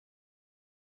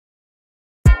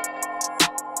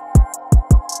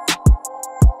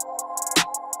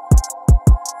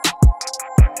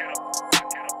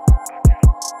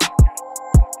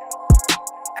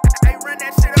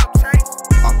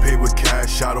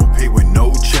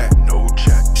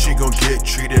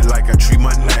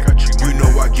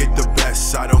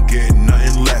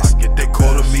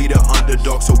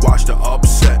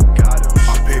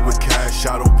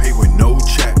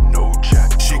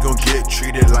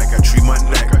treat my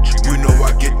neck. You know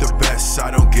I get the best,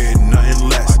 I don't get nothing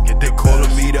less. They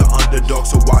calling me the underdog,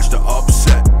 so watch the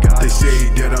upset. They say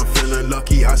that I'm feeling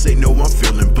lucky, I say no, I'm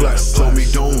feeling blessed. Told me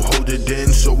don't hold it in,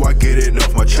 so I get it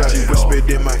off my chest. She whispered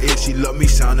in my ear, she love me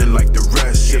sounding like the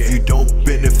rest. If you don't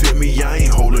benefit me, I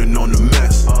ain't holding on the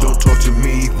mess. Don't talk to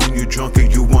me when you drunk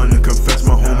and you wanna confess.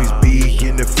 My homies be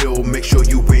in the field, make sure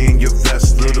you wearing your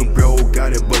vest. Little bro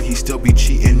got it, but he still be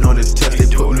cheating on his test. They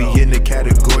put me in the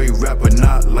category rapper,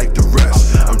 not like the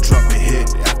rest. I'm dropping hit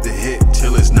after hit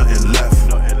till there's nothing left.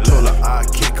 Told her I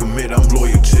can't commit, I'm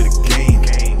loyal to the game.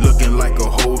 Looking like a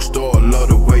whole store, love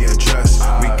the way I dress.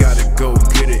 We gotta go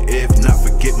get it, if not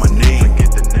forget my name.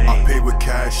 I pay with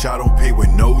cash, I don't pay with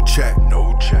no check.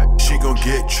 She gon'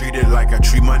 get treated like I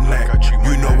treat my neck.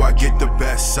 You know I get the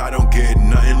best, I don't get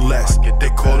nothing less. They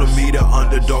calling me the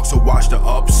underdog, so watch the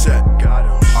upset.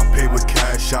 I pay with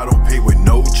cash, I don't pay with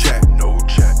no check.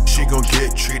 She gon'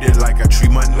 get treated like I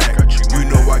treat my neck. You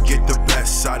know I get the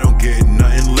best, I don't get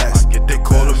nothing less. They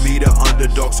calling me the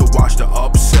underdog, so watch the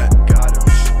upset.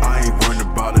 I ain't worried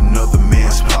about another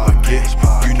man's pocket.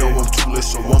 You know I'm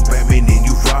toothless, so I'm Batman and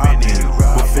you rockin'.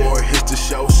 Before it hits the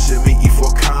show, send me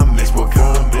E4 comments. Before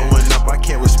I'm blowing up, I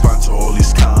can't respond to all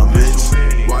these comments.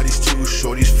 Why these two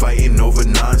shorties fighting over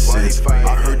nonsense?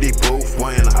 I heard they both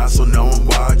wanting high, so now I'm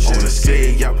watching.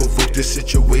 Say I provoked the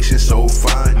situation so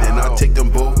fine, and I take them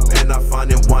both and I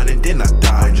find them whining, then I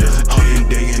die. Just a G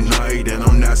day and night, and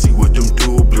I'm nasty with them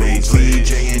dual blades. Lee,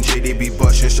 G.M.G.G, they be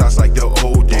busting shots like the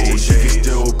old days. You can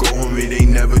still go on me, they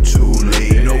never too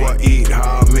late. Know I eat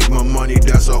how I make my money,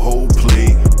 that's a whole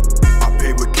plate. I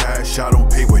pay with cash, I don't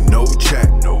pay with no check.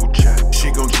 She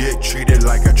gon' get treated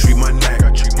like I treat my neck.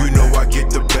 You know I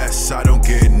get the best, I don't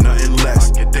get nothing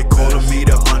less. They calling me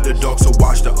the underdog, so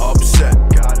watch the upset.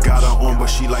 Got her on, but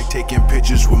she like taking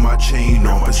pictures with my chain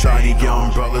on. Beside the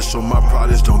umbrella, so my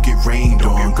products don't get rained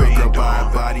on. Girl by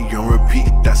a body on repeat,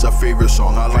 that's her favorite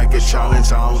song. I like a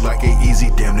challenge, I don't like it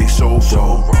easy, damn they so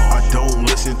wrong. I don't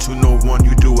listen to no one,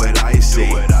 you do what I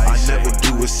say. I never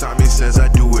do what Simon says, I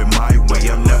do it my way.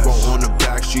 I'm never on the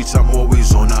back streets, I'm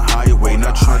always on the highway.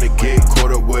 Not